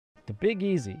Big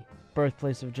Easy,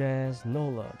 birthplace of jazz,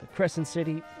 NOLA, the Crescent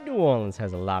City. New Orleans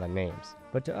has a lot of names,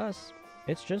 but to us,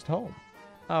 it's just home.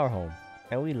 Our home.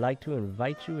 And we'd like to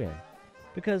invite you in.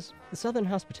 Because Southern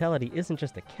hospitality isn't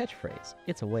just a catchphrase,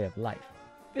 it's a way of life.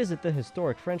 Visit the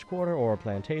historic French Quarter or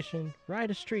Plantation, ride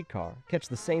a streetcar, catch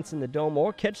the Saints in the Dome,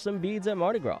 or catch some beads at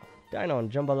Mardi Gras. Dine on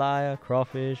jambalaya,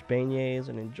 crawfish, beignets,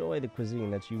 and enjoy the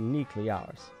cuisine that's uniquely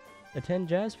ours. Attend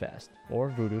Jazz Fest, or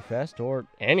Voodoo Fest, or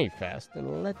any fest,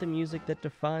 and let the music that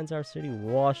defines our city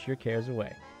wash your cares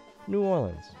away. New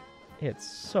Orleans, it's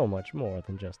so much more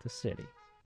than just a city.